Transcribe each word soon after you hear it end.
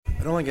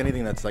I don't like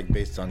anything that's like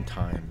based on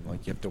time.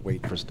 Like you have to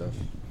wait for stuff.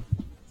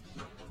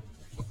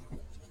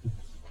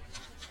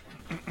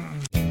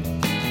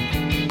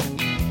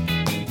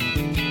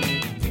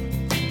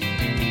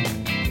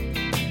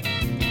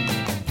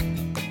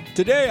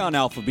 Today on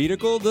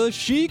Alphabetical, the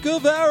Sheik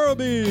of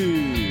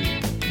Araby.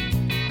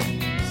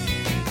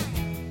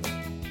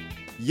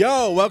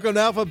 Yo, welcome to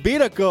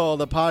Alphabetical,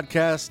 the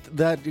podcast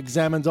that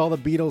examines all the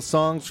Beatles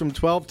songs from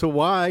 12 to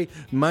Y.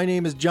 My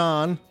name is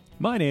John.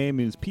 My name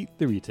is Pete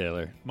the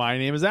Retailer. My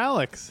name is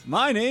Alex.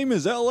 My name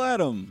is L.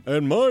 Adam.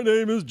 And my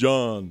name is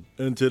John.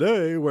 And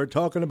today we're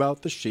talking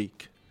about the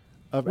Sheik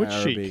of Which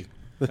Araby. Sheik?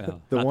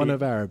 Well, The not one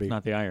of Araby.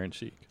 Not the Iron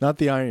Sheik. Not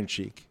the Iron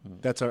Sheik.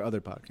 That's our other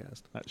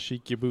podcast. That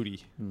Sheik your booty.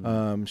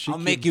 Sheik I'll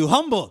make you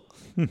humble.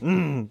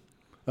 1,000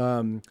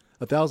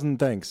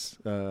 thanks.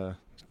 The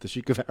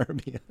Sheik of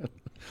Araby.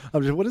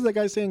 What does that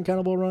guy say in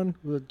Cannibal Run?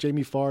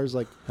 Jamie Farr's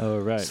like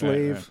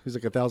slave. Right. He's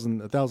like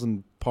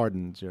 1,000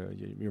 pardons,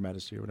 your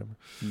Majesty or whatever.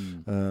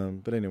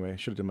 But anyway, I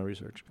should have done my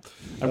research.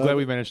 I'm glad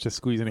we managed to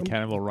squeeze in a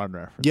Cannibal Run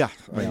reference. Yeah,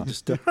 I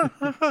just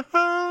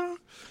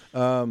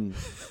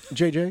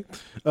JJ,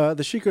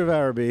 the Sheik of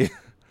Araby,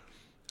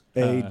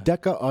 a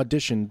Decca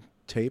audition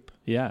tape.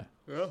 Yeah.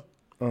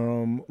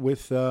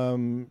 With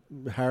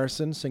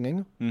Harrison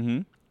singing,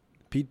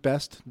 Pete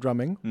Best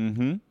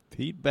drumming,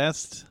 Pete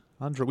Best.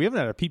 Andre. We haven't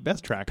had a Pete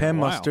Best track Pam in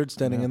a while. Mustard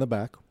standing in the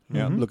back,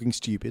 looking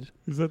stupid,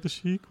 Is that the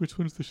Sheik? Which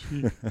one's the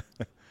Sheik?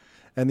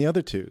 and the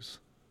other twos,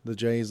 the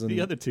J's and The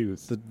other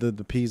twos.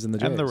 the P's and the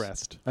J's, And the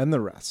rest. and the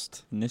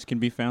rest. And this can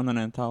be found on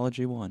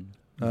Anthology 1.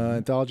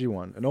 Anthology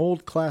 1, an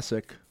old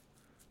classic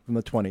from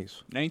the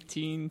 20s.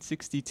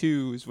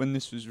 1962 is when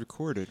this was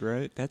recorded,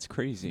 right? That's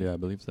crazy. Yeah, I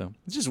believe so.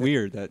 It's just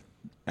weird that,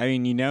 I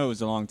mean, you know it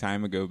was a long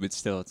time ago, but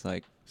still it's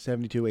like,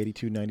 72,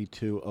 82,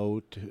 92,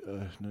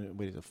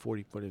 wait, is it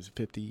 40, what is it,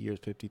 50 years,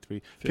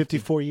 53,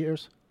 54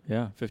 years?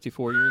 Yeah,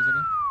 54 years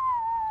ago.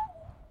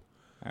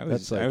 I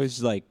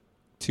was like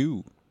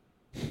 2.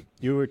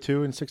 You were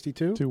 2 in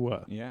 62? To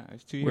what? Yeah, I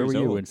was 2 years Where were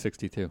you old. in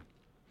 62?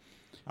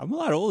 I'm a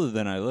lot older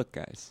than I look,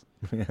 guys.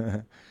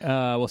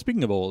 Well,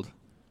 speaking of old,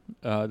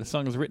 the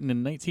song was written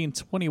in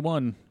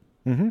 1921.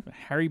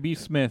 Harry B.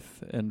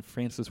 Smith and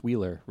Francis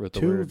Wheeler wrote the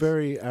Two words.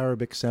 very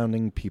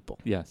Arabic-sounding people.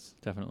 Yes,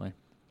 definitely.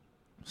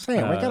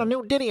 Sam, we got a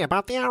new ditty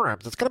about the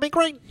Arabs. It's going to be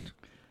great.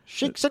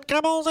 Sheiks and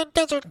camels and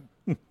desert.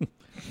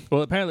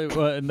 Well, apparently,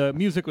 and the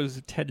music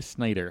was Ted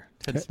Snyder.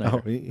 Ted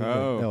Snyder.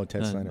 No,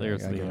 Ted Snyder.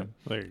 there's I the- get it.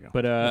 There you go.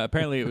 But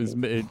apparently it was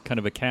kind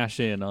of a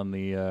cash-in on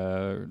the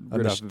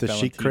The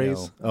Sheik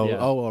craze?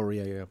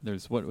 Yeah.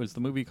 There's, what was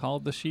the movie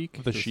called? The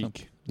Sheik? The Or something?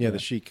 Sheik. Yeah, the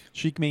Sheik.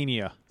 Sheik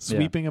Mania.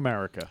 Sweeping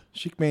America.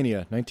 Sheik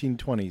Mania,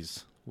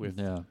 1920s. With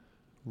Yeah.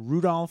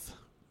 Rudolph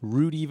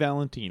Rudy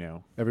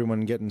Valentino.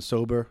 Everyone getting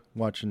sober,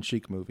 watching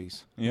Sheik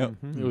movies. Yep.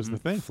 It was the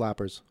thing.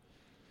 Flappers.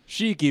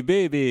 Sheiky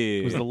baby.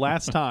 It was the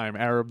last time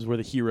Arabs were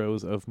the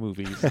heroes of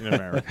movies in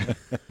America.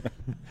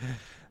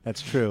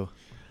 That's true.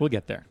 We'll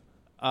get there.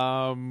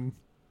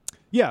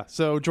 Yeah,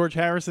 so George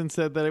Harrison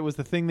said that it was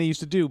the thing they used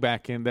to do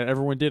back in that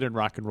everyone did in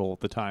rock and roll at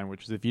the time,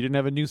 which is if you didn't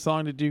have a new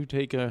song to do,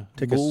 take a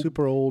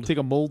super old. take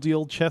a moldy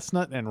old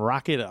chestnut and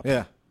rock it up.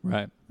 Yeah.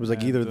 Right. It was like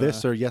And, either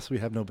this or yes, we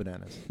have no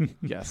bananas.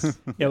 Yes.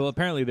 Yeah, well,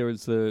 apparently there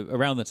was,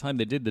 around the time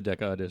they did the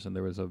Decca audition,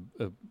 there was a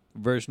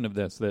version of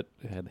this that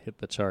had hit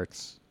the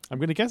charts. I'm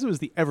going to guess it was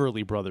the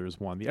Everly Brothers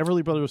one. The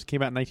Everly Brothers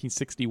came out in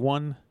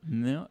 1961.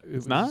 No, it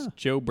was not?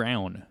 Joe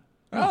Brown.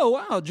 Oh,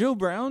 wow. Joe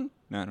Brown?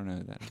 No, I don't know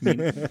who that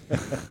is.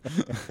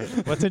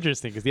 Well, that's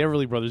interesting because the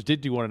Everly Brothers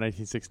did do one in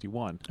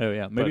 1961. Oh,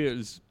 yeah. Maybe it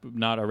was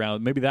not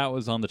around. Maybe that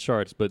was on the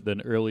charts, but then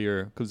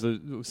earlier, because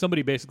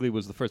somebody basically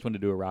was the first one to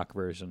do a rock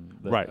version.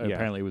 That Right, yeah.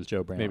 Apparently it was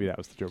Joe Brown. Maybe that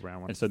was the Joe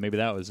Brown one. And so maybe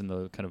that was in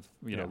the kind of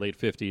Yeah. late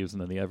 50s,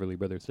 and then the Everly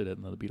Brothers did it,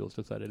 and then the Beatles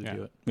decided to Yeah.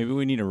 do it. Maybe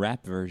we need a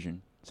rap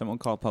version. Someone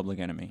call Public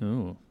Enemy.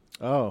 Oh,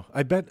 Oh,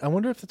 I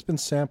wonder if it's been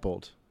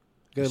sampled.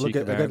 I Sheik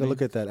of gotta Araby?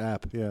 look at that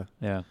app. Yeah.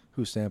 yeah.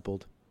 Who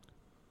sampled?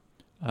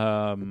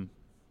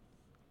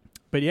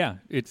 But yeah,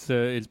 it's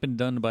been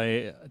done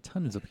by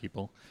tons of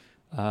people,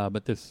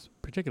 but this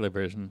particular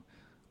version,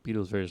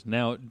 Beatles version.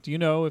 Now, do you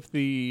know if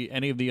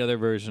any of the other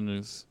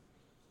versions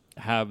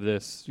have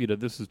this?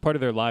 This is part of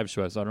their live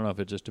show. So I don't know if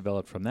it just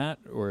developed from that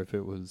or if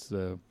it was,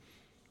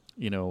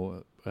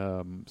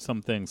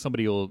 something.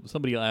 Somebody will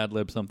ad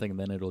lib something and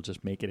then it'll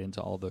just make it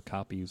into all the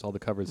copies, all the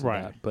covers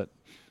Right. of that. But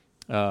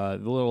the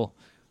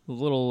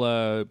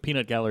little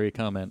peanut gallery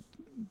comment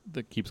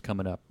that keeps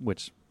coming up,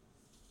 which.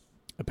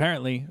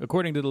 Apparently,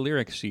 according to the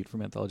lyrics sheet from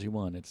Anthology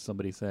 1, it's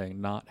somebody saying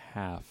not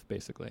half,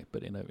 basically,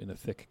 but in a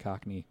thick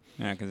Cockney.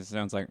 Yeah, because it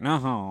sounds like,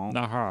 no.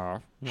 Not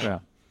half. Yeah.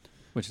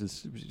 Which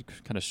is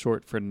kind of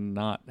short for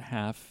not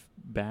half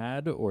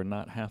bad or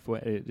not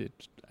halfway.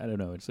 I don't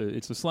know.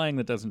 It's a slang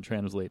that doesn't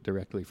translate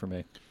directly for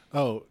me.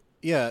 Oh,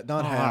 yeah,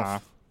 not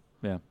half.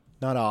 Yeah.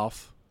 Not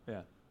off.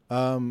 Yeah.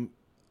 I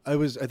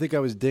think I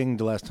was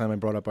dinged the last time I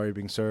brought up Are You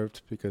Being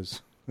Served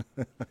because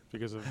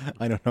Because of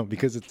I don't know,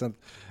 because it's not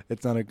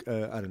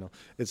a I don't know.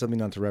 It's something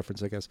not to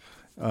reference, I guess.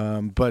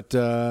 But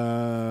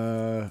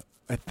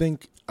I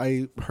think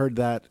I heard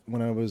that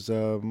when I was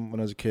a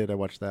kid. I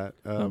watched that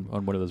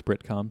on one of those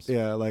Britcoms.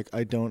 Yeah, like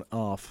I don't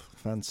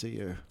fancy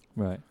you.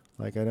 Right.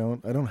 Like I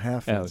don't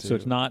half Oh, fancy so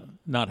it's you.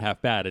 not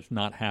half bad. It's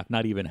not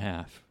even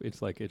half.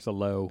 It's like it's a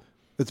low.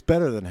 It's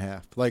better than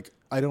half. Like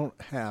I don't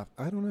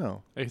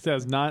know. it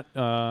says not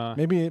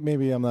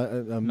Maybe I'm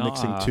Not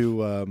mixing half.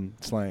 two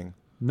slang.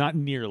 not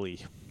nearly.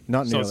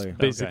 Not So nearly. it's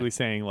basically Okay.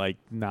 saying like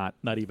not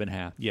even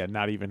half.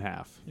 not even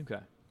half, Okay.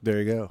 There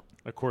you go.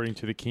 according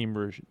to the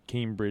Cambridge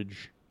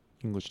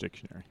English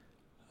Dictionary.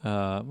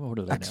 What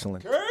are they?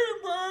 Excellent.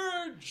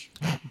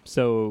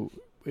 So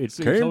it's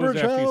Cambridge always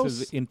after he House.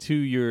 says, "Into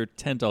your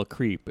tent I'll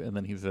creep," and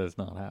then he says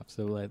not half.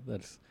 So like,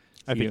 that's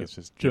I think he it's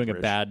just doing a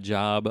gibberish. bad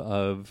job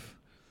of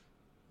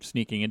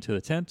sneaking into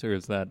the tent, or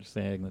is that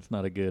saying that's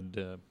not a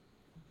good?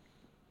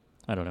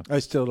 I don't know. I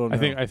still don't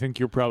know. I think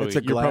you're probably It's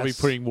a glass.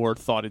 putting more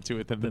thought into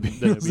it than the Than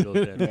the Beatles. Beatles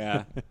did.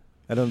 Yeah.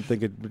 I don't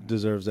think it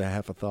deserves a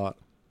half a thought.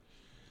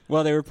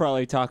 Well, they were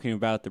probably talking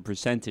about the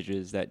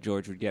percentages that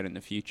George would get in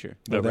the future.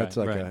 But Oh, that's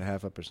right, like right. a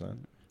 0.5%.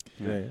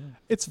 Yeah. Yeah.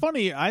 It's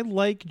funny. I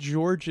like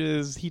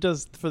George's. He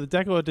does for the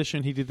Deco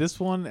edition. He did this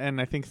one, and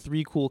I think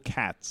Three Cool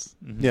Cats,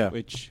 Yeah.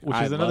 Which which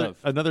is love.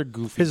 another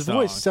goofy. His song.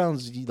 voice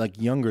sounds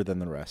like younger than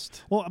the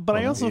rest. Well, but I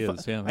Well, also he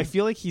is, yeah. I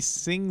feel like he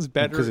sings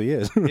better Because he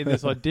is. in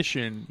this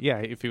audition. Yeah,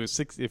 if it was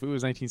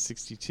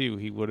 1962,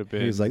 he would have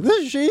been. He was like,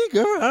 the Sheik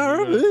of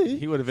Araby.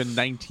 He would have been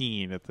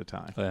 19 at the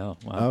time. Well,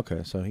 wow.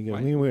 Okay, so he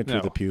went through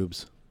No. the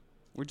pubes.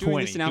 We're doing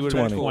 20. this in He would've been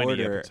alphabetical 20 at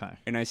the order, time.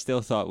 and I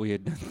still thought we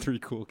had done Three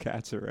Cool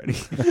Cats already.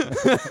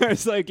 I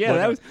was like, yeah,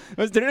 that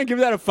was. Didn't I give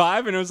that a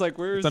 5? And I was like,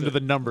 where is It's under it? the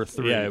number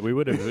 3. Yeah, we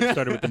would have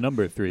started with the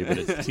number 3, but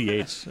it's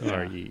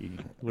THRE.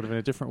 Would have been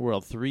a different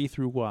world. 3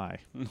 through Y.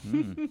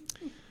 Mm.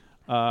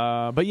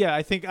 But yeah,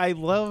 I think I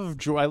love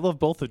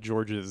both of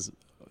George's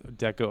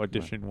Deco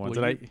edition ones.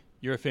 Well, And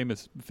you're a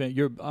famous.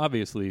 You're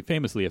obviously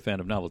famously a fan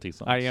of novelty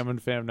songs. I am a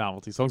fan of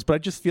novelty songs, but I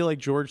just feel like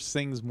George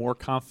sings more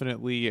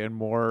confidently and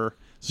more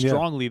Yeah.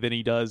 strongly than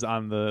he does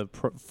on the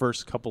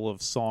first couple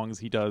of songs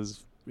he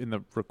does in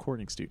the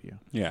recording studio.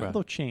 Yeah. Right.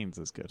 Although Chains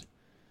is good.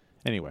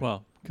 Anyway,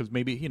 Well, because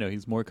maybe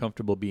he's more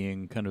comfortable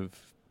being kind of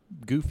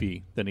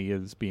goofy than he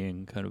is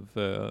being kind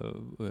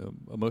of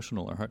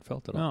emotional or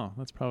heartfelt at all.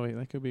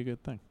 that could be a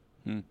good thing.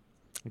 Hmm.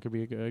 It could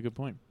be a good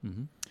point.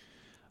 Mm-hmm.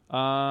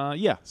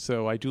 Yeah,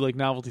 so I do like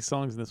novelty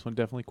songs, and this one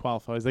definitely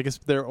qualifies. I guess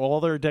all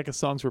their Decca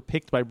songs were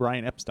picked by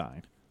Brian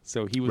Epstein,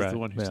 so he was Right, the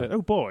one who yeah. said,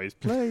 "Oh, boys,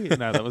 play."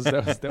 No, that was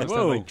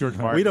Whoa. like George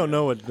Martin. We don't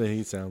know what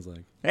he sounds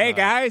like. Hey,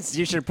 guys,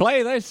 you should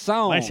play this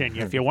song. Listen,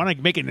 if you want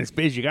to make it in this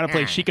biz, you got to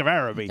play Sheik of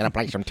Araby. Gonna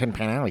play some Tin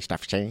Pan Alley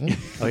stuff, see?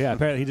 Oh yeah,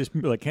 apparently he just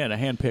like had a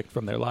handpicked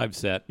from their live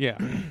set. Yeah,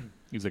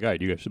 He's like, all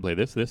right, you guys should play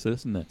this, this,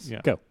 this, and this.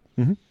 Yeah. Go.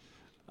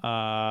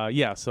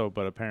 yeah. So,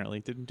 but apparently,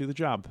 it didn't do the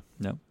job.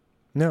 No.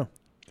 No.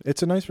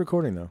 It's a nice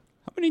recording, though.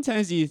 How many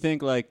times do you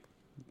think like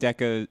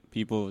Decca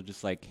people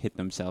just like hit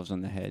themselves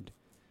on the head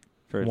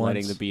for Once.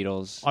 letting the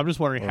Beatles? I'm just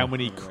wondering how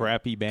many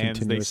crappy bands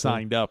they Continuously.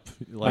 signed up.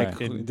 Like,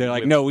 They're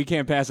like, no, we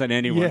can't pass on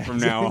anyone Yeah. from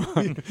now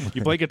on.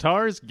 you play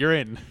guitars, you're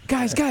in.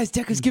 guys,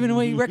 Decca's giving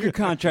away record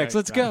contracts.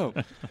 Let's go.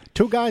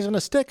 2 guys and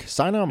a stick.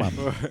 Sign them up.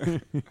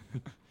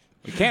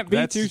 We can't be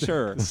That's- too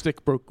sure. The stick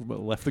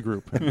left the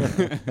group.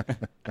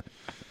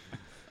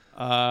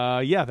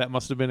 Yeah, that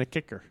must have been a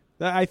kicker.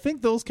 I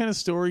think those kind of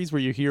stories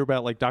where you hear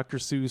about like Dr.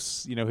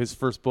 Seuss, his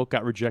first book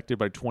got rejected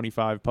by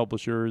 25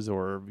 publishers,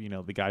 or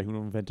the guy who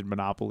invented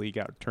Monopoly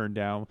got turned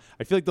down.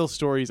 I feel like those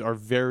stories are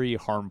very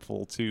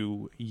harmful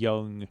to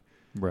young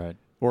Right.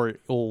 or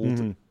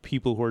old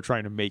people who are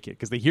trying to make it,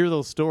 because they hear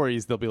those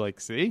stories, they'll be like,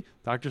 see,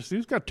 Dr.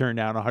 Seuss got turned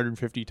down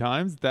 150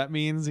 times. That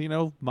means,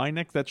 my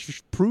next,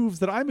 proves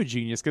that I'm a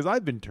genius because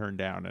I've been turned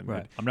down. And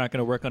Right. I'm not going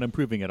to work on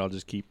improving it. I'll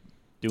just keep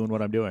doing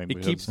what I'm doing. it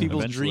because keeps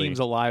people's eventually- dreams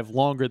alive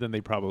longer than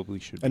they probably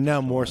should be. And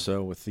now more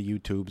so with the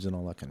YouTubes and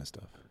all that kind of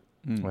stuff.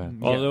 Well,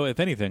 Yeah. although, if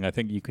anything, I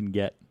think you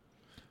get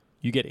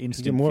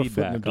instant more foot in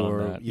feedback the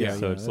door. on that. Yeah,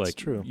 so yeah, it's that's like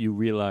true. you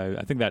realize.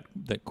 I think that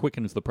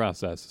quickens the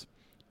process.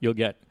 You'll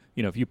get,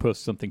 if you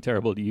post something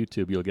terrible to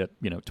YouTube, you'll get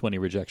 20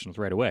 rejections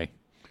right away.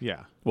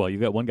 Yeah. Well, you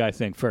got one guy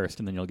saying first,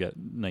 and then you'll get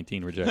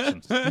 19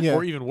 rejections. Yeah.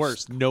 Or even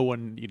worse, no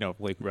one,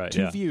 Right,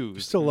 2 yeah.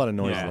 views. Still a lot of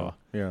noise, Yeah. though.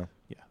 Yeah.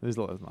 Yeah, there's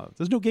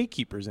no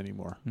gatekeepers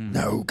anymore.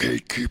 No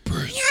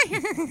gatekeepers.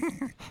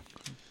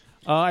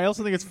 I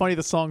also think it's funny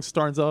the song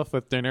starts off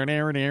with which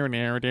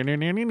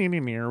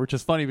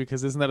is funny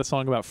because isn't that a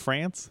song about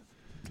France?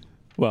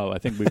 Well, I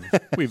think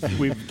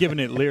we've given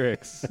it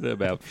lyrics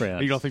about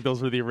France. You don't think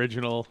those were the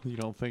original? You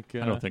don't think?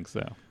 I don't think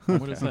so.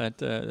 What is that?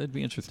 That'd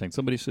be interesting.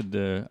 Somebody should.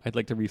 I'd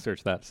like to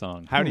research that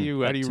song. How do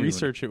you That tune.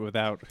 research it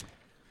without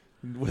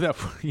put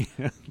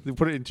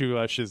it into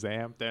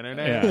Shazam?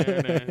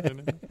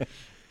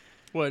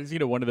 Well, it's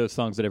one of those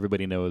songs that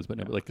everybody knows,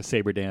 but like the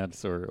Saber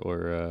Dance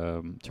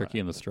or Turkey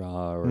in the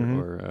Straw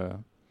or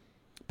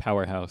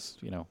Powerhouse.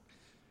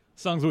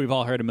 Songs that we've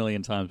all heard a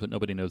million times, but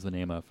nobody knows the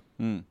name of.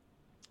 Hmm.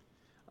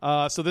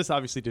 So this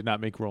obviously did not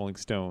make Rolling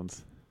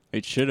Stones.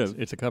 It should have.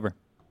 It's a cover.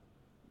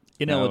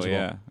 Ineligible. Oh,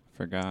 yeah.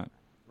 Forgot.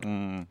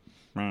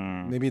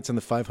 Maybe it's in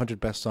the 500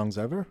 best songs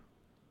ever.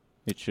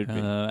 It should be.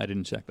 I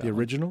didn't check that. The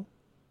original.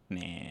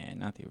 Nah,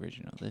 not the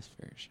original. This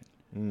version.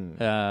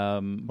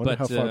 Wonder But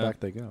how far back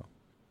they go.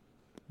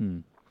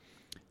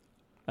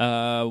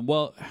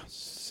 Well,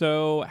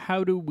 so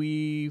how do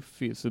we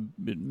feel? So,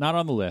 not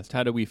on the list.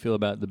 How do we feel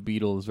about the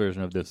Beatles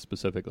version of this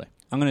specifically?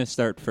 I'm going to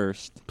start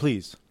first.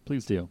 Please.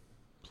 Please do.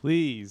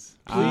 Please.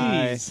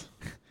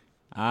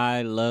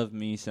 I love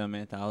me some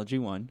Anthology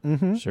 1.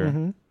 Mm-hmm, Sure.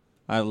 Mm-hmm.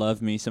 I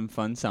love me some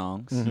fun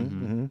songs.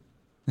 Mm-hmm.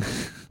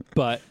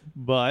 But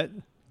But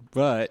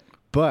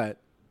But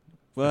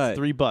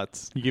 3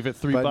 butts. You give it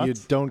 3 but you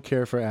butts? don't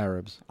care for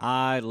Arabs.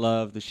 I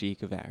love the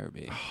Sheik of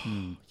Araby.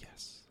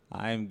 Yes.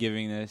 I'm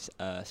giving this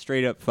a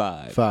straight up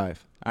 5.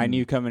 5. I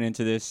knew coming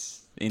into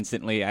this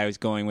instantly I was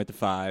going with the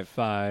 5.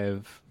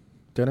 5.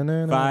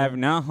 5,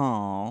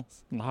 no.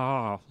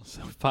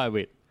 So 5.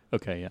 Wait.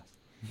 Okay. Yes.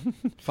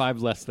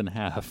 5 less than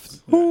half.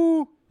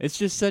 It's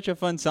just such a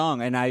fun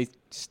song, and I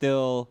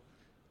still,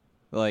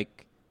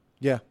 like,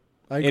 Yeah.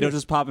 I agree. it'll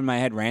just pop in my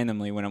head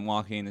randomly when I'm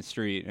walking in the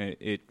street.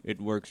 It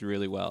works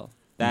really well.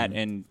 That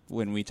and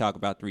when we talk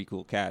about 3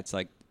 Cool Cats,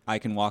 like, I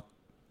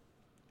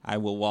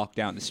will walk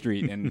down the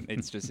street, and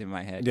it's just in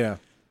my head. Yeah.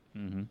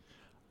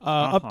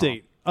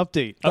 Update.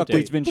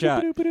 Update's been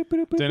shot.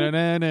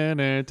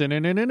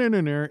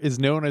 Is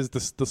known as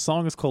the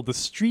song is called "The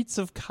Streets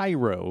of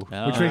Cairo," which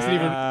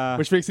Ah.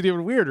 makes it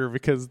even weirder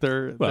because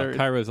they're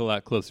Cairo's a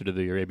lot closer to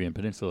the Arabian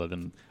Peninsula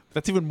than.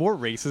 that's even more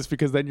racist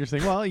because then you're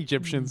saying, well,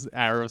 Egyptians,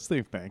 Arabs,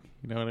 same thing.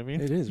 You know what I mean?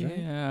 It is, right?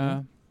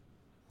 Yeah.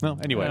 Well,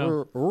 anyway.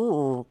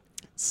 Well.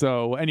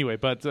 So anyway,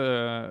 but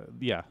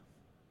yeah.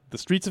 The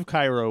Streets of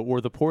Cairo,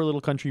 or The Poor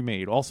Little Country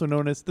Maid, also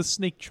known as the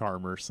Snake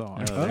Charmer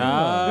song.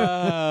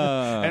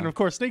 Ah. And of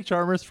course, Snake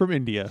Charmer's from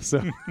India.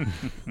 So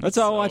Let's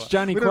all watch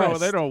Johnny we Quest.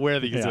 they don't wear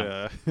these.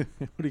 Yeah. What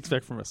do you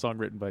expect from a song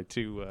written by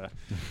 2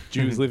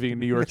 Jews living in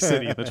New York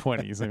City in the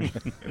 20s? I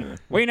mean,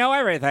 We know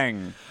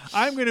everything.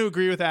 I'm going to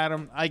agree with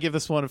Adam. I give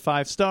this one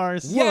 5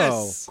 stars.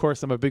 Yes. Of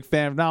course, I'm a big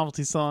fan of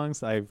novelty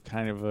songs. I've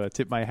kind of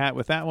tipped my hat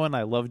with that one.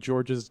 I love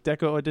George's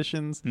Deco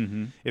editions.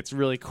 Mm-hmm. It's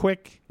really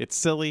quick. It's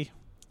silly.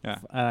 Yeah.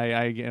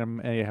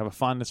 I have a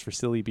fondness for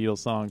silly Beatles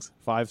songs.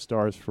 5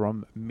 stars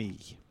from me.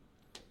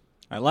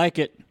 I like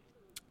it.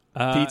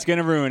 Pete's going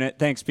to ruin it.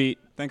 Thanks, Pete.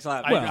 Thanks a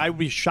lot. I would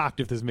be shocked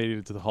if this made it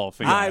into the Hall of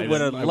Fame. I would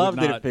have I would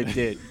loved it not. if it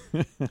did.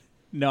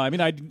 No, I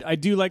mean I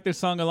do like this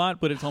song a lot,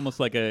 but it's almost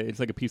like a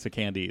piece of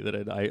candy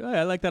that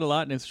I like that a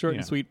lot, and it's short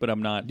and Yeah. sweet, but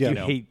I'm not. Yeah. You You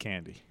know, hate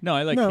candy. no,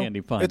 I like No, candy.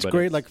 Fine, it's but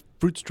great, like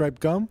fruit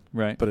striped gum,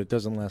 right, but it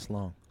doesn't last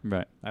long.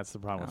 right. That's the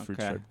problem with fruit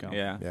Okay. striped gum.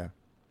 Yeah. Yeah.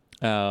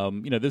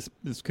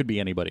 This could be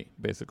anybody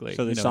basically.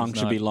 So the song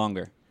should be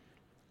longer.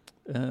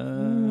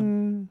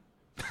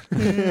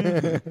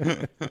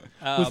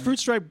 With fruit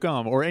striped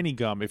gum or any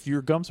gum, if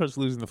your gum starts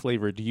losing the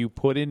flavor, do you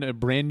put in a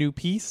brand new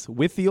piece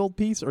with the old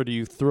piece, or do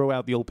you throw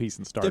out the old piece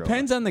and start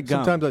Depends on the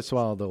gum. Sometimes I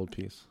swallow the old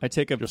piece. I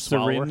take a Just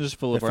swallow it? syringe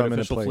full of If I'm in a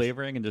artificial place.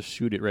 flavoring and just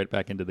shoot it right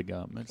back into the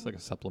gum. It's like a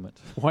supplement.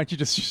 over? Why don't you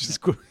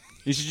just go?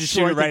 You should just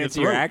Strike shoot it right in the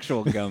into your throat.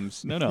 actual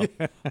gums. No, no.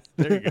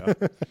 There you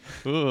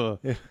go.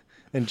 Ugh.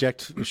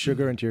 Inject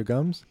sugar into your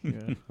gums.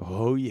 Yeah.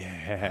 Oh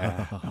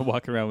yeah. I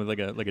walk around with like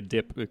a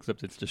dip,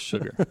 except it's just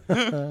sugar.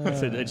 I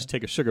just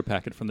take a sugar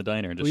packet from the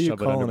diner and What just are you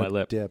shove it under calling my a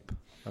lip. dip?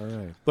 All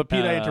right. But Pete,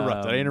 I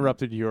interrupted. I Um,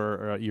 interrupted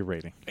your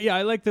rating. Yeah,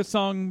 I like this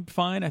song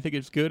fine. I think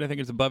it's good. I think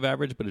it's above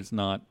average, but it's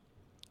not,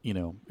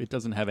 it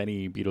doesn't have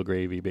any Beatle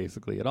gravy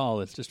basically at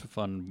all. It's just a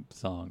fun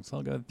song. So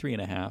I'll go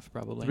 3.5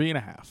 probably.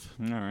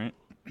 3.5. All right.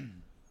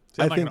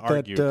 See, I'm I not think gonna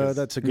argue 'cause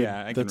that's a good Yeah,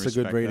 I can that's a good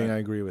respect rating. that. I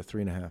agree with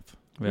 3.5.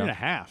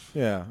 3.5.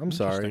 Yeah, I'm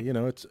sorry.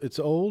 Interesting. It's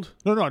old.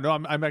 No.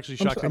 I'm actually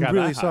shocked. I I'm got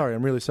really that high. sorry.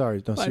 I'm really sorry.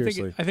 No, Well,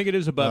 seriously. I think it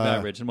is above Uh,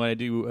 average, and when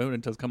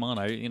it does come on,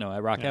 I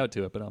rock Yeah. out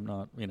to it, but I'm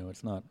not.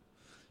 It's not.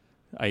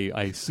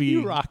 I see.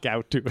 You rock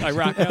out to it. I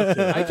rock out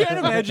to it. I can't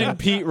imagine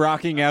Pete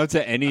rocking out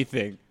to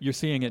anything. You're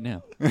seeing it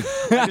now.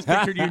 I just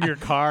pictured you in your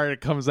car and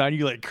it comes on,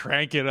 you like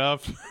crank it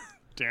up.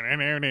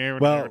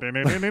 Well-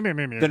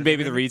 Then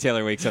maybe the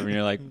retailer wakes up and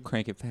you're like,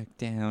 crank it back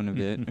down a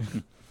bit.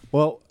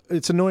 Well,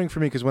 it's annoying for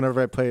me because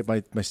whenever I play it,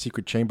 my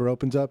secret chamber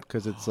opens up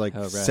because it's like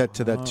Oh, right. set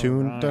to that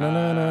tune, right.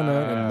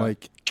 da-na-na-na-na, and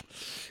like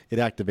it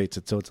activates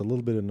it, so it's a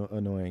little bit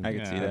annoying. I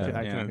can see that.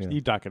 I Yeah. can, you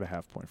dock it a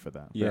half point for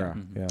that. Yeah.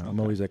 yeah. I'm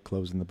always like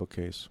closing the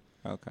bookcase.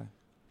 Okay.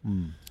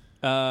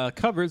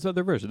 Covers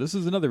other version. This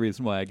is another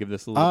reason why I give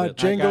this a little bit.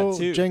 Django got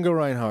two. Django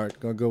Reinhardt.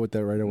 Gonna go with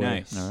that right away.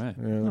 Nice. All right.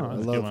 Yeah, Oh,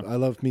 that's a good one. I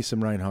love me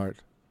some Reinhardt.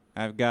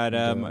 I've got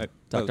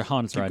Dr.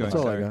 Hans keep right going, That's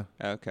all I sorry.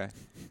 got. Okay.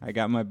 I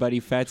got my buddy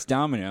Fats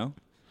Domino,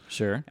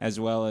 Sure. as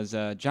well as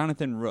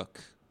Jonathan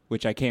Rook,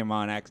 which I came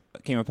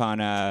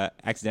upon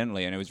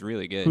accidentally, and it was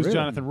really good. Who's Really?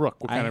 Jonathan Rook?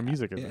 What kind I- of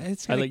music is it?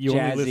 It's I kinda like you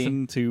jazzy. only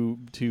listen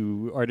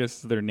to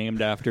artists that are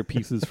named after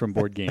pieces from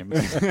board games.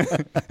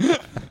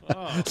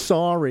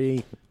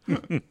 Sorry.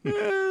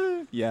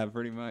 Yeah,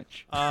 pretty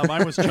much.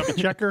 Mine was Chubby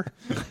Checker.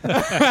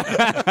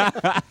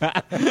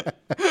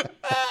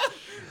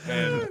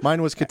 and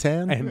Mine was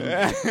Catan.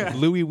 And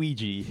Louis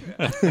Ouija.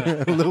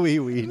 Louis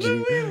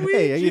Ouija.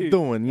 Hey, how you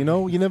doing? You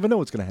know, you never know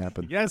what's going to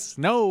happen. Yes,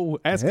 no,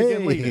 ask Hey,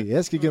 again later.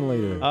 ask again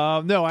later.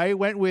 No, I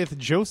went with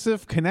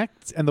Joseph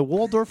Connect and the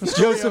Waldorf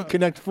Astoria. Joseph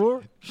Connect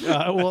 4?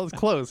 Well, it's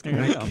close.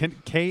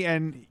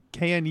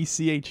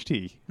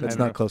 K-N-E-C-H-T. That's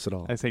not close at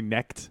all. I say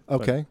Necht.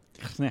 but Okay.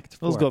 Connect.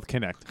 Let's 4. go with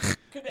Connect.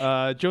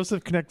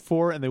 Joseph Connect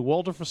 4 and the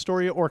Waldorf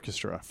Astoria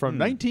Orchestra from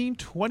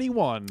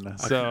 1921.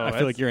 So I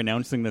feel like you're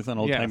announcing this on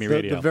old-timey The-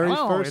 radio. the very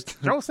Hello, first. it's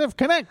Joseph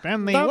Connect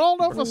and the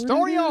Waldorf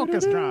Astoria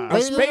Orchestra.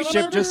 A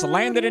spaceship just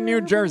landed in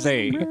New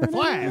Jersey.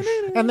 Flash.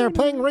 And they're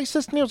playing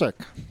racist music.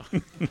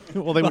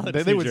 Well, they would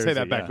it's they New would say Jersey,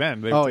 that back yeah.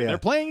 then. They Oh, would say, yeah. They're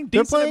playing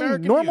They're decent playing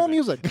American normal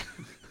music. music.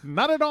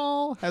 Not at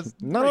all.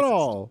 Not at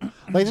all.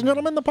 Ladies and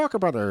gentlemen, the Parker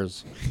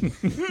Brothers.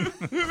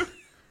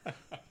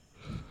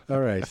 All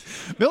right.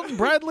 Milton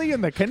Bradley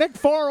and the Connect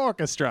 4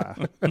 Orchestra.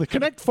 The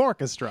Connect 4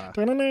 Orchestra.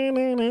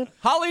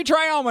 Holly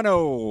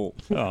Triomino.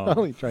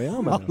 Holy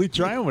triumph. Holy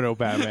Triomino,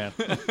 Batman.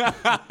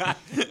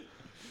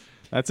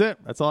 That's it.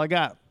 That's all I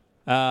got.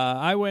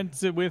 I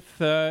went with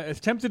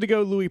attempted to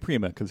go Louis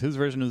Prima because his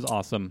version is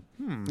awesome.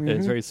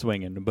 It's very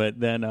swinging. But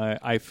then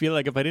I feel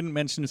like if I didn't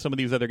mention some of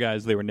these other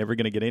guys, they were never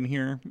going to get in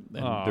here.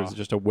 And there's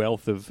just a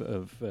wealth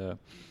of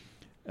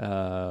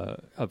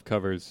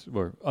covers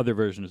or other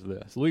versions of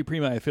this. Louis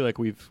Prima, I feel like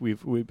we've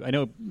I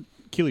know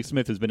Keely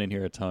Smith has been in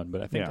here a ton,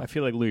 but I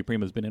feel like Louis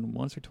Prima's been in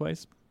once or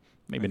twice,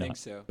 maybe I not. think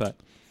so. But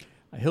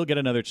he'll get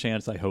another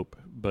chance, I hope.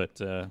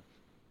 But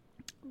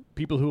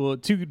people who will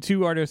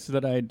two artists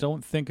that I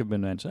don't think have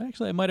been mentioned.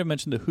 Actually, I might have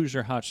mentioned the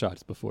Hoosier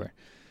Hotshots before.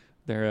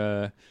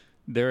 They're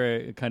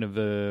a kind of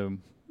a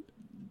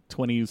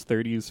 20s,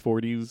 30s,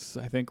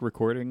 40s, I think,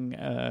 recording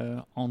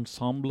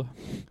ensemble.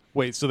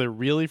 Wait, so they're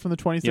really from the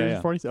 20s, 30s,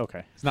 Yeah. 40s?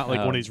 Okay. It's not like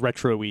one of these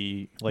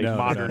retro-y, like No,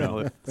 modern,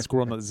 no.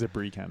 squirrel nut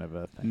zippery kind of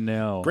a thing.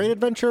 No. Great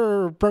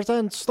Adventure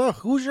presents the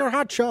Hoosier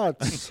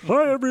Hotshots.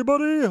 Hi,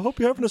 everybody. Hope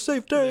you're having a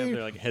safe day.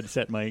 They're like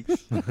headset mics,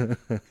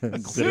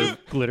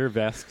 glitter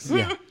vests.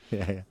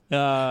 Yeah.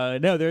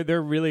 No,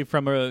 they're really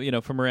from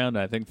around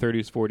I think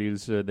 30s,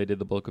 40s. They did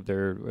the bulk of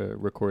their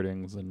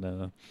recordings,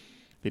 and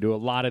they do a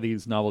lot of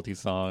these novelty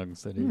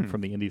songs. They do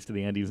From the Indies to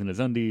the Andes and his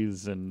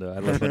Undies, and I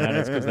Love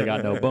Bananas because they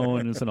got no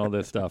bones and all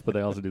this stuff. But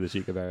they also do the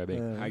Sheik of Araby.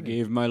 I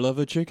gave my love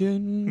a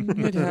chicken.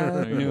 It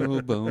had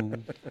no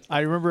bone.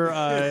 I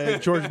remember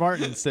George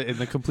Martin said in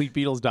the Complete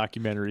Beatles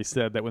documentary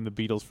said that when the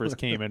Beatles first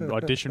came and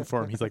auditioned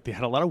for him, he's like, they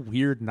had a lot of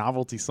weird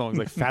novelty songs,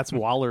 like Fats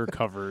Waller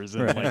covers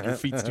and like Your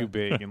Feet's Too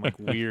Big and like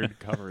weird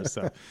covers.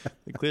 So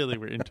they clearly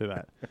were into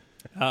that.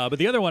 But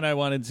the other one I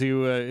wanted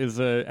to is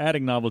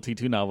adding novelty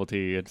to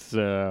novelty. It's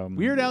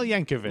Weird Al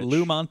Yankovic.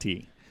 Lou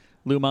Monte.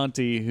 Lou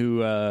Monte, who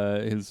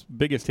his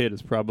biggest hit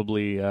is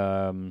probably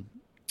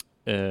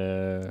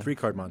Free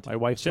card Monty. My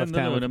wife's left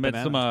town with a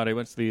banana.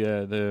 What's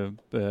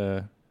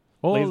the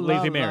Oh, Lazy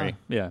la, Mary? la.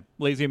 Yeah,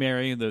 Lazy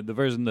Mary, the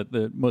version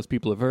that most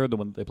people have heard, the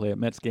one that they play at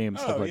Mets games,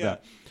 stuff like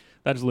that.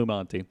 That's Lou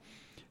Monte.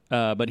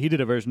 But he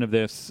did a version of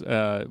this,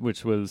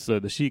 which was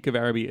the Sheik of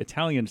Araby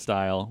Italian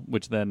style,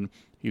 which then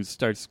he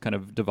starts kind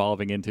of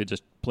devolving into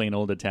just plain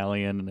old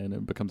Italian, and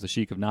it becomes the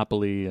Sheik of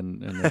Napoli,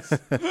 and it's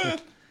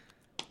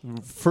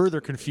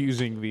Further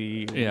confusing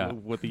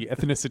what the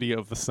ethnicity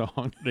of the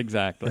song.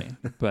 exactly.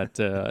 But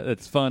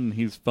it's fun.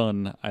 He's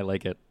fun. I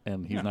like it,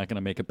 and he's not going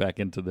to make it back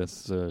into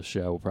this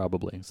show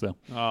probably. So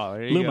Oh,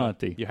 there you Lou go.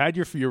 Monte. You had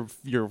your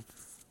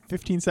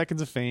 15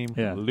 seconds of fame.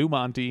 Yeah. Lou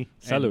Monte.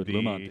 Salute, and the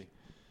Lou Monte.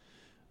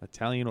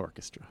 Italian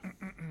Orchestra.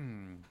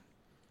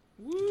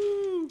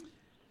 Woo!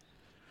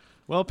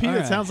 Well, Pete, All it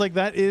right. sounds like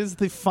that is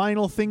the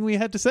final thing we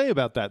had to say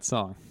about that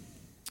song.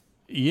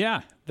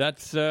 Yeah,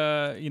 that's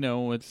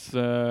it's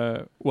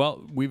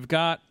well,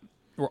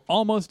 we're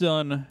almost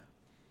done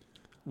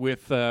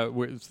with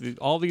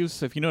all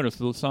these. If you notice,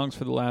 the songs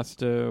for the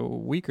last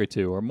week or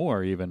two or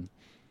more even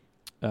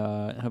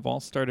have all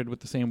started with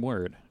the same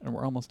word, and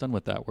we're almost done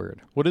with that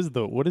word. What is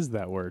that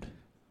word?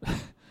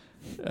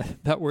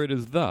 That word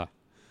is the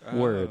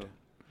word.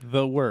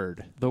 The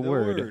word. The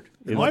word.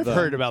 is Well, I've the.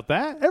 heard about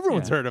that.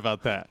 Everyone's Yeah. heard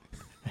about that.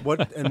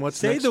 What and what's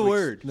Say next the week's-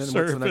 word. then what's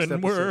the next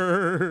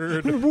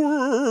Surfing episode?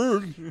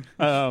 word.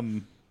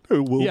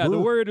 Yeah, the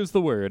word. word is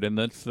the word, and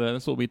that's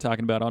what we'll be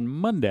talking about on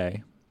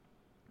Monday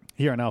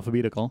here on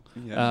Alphabetical.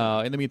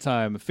 Yeah. In the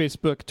meantime,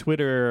 Facebook,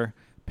 Twitter,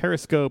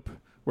 Periscope,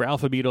 we're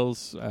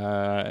Alphabeatles,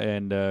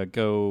 and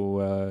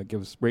go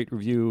give us rate,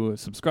 review,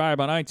 subscribe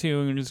on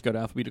iTunes. Go to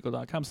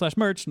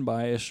alphabetical.com/merch and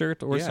buy a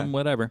shirt or Yeah. some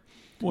whatever.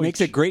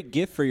 Makes a great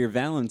gift for your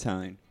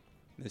Valentine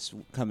this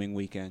coming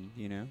weekend,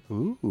 you know?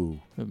 Ooh.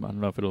 I don't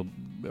know if it'll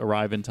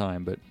arrive in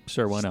time, but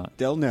sure, why not?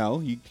 They'll know.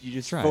 You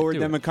just Try it. forward Do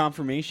them it. a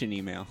confirmation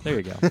email. There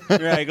you go.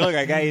 You're like, look,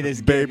 I got you this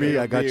Baby, gift.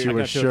 I got you I a got you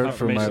a shirt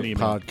for my confirmation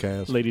email.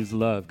 podcast. Ladies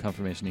love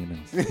confirmation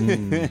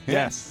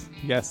emails.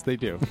 Yes, they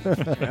do.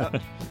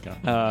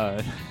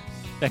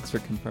 Thanks for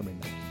confirming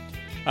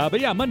that.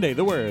 But yeah, Monday,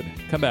 the word.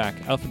 Come back,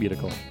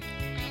 Alphabetical.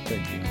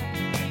 Thank you.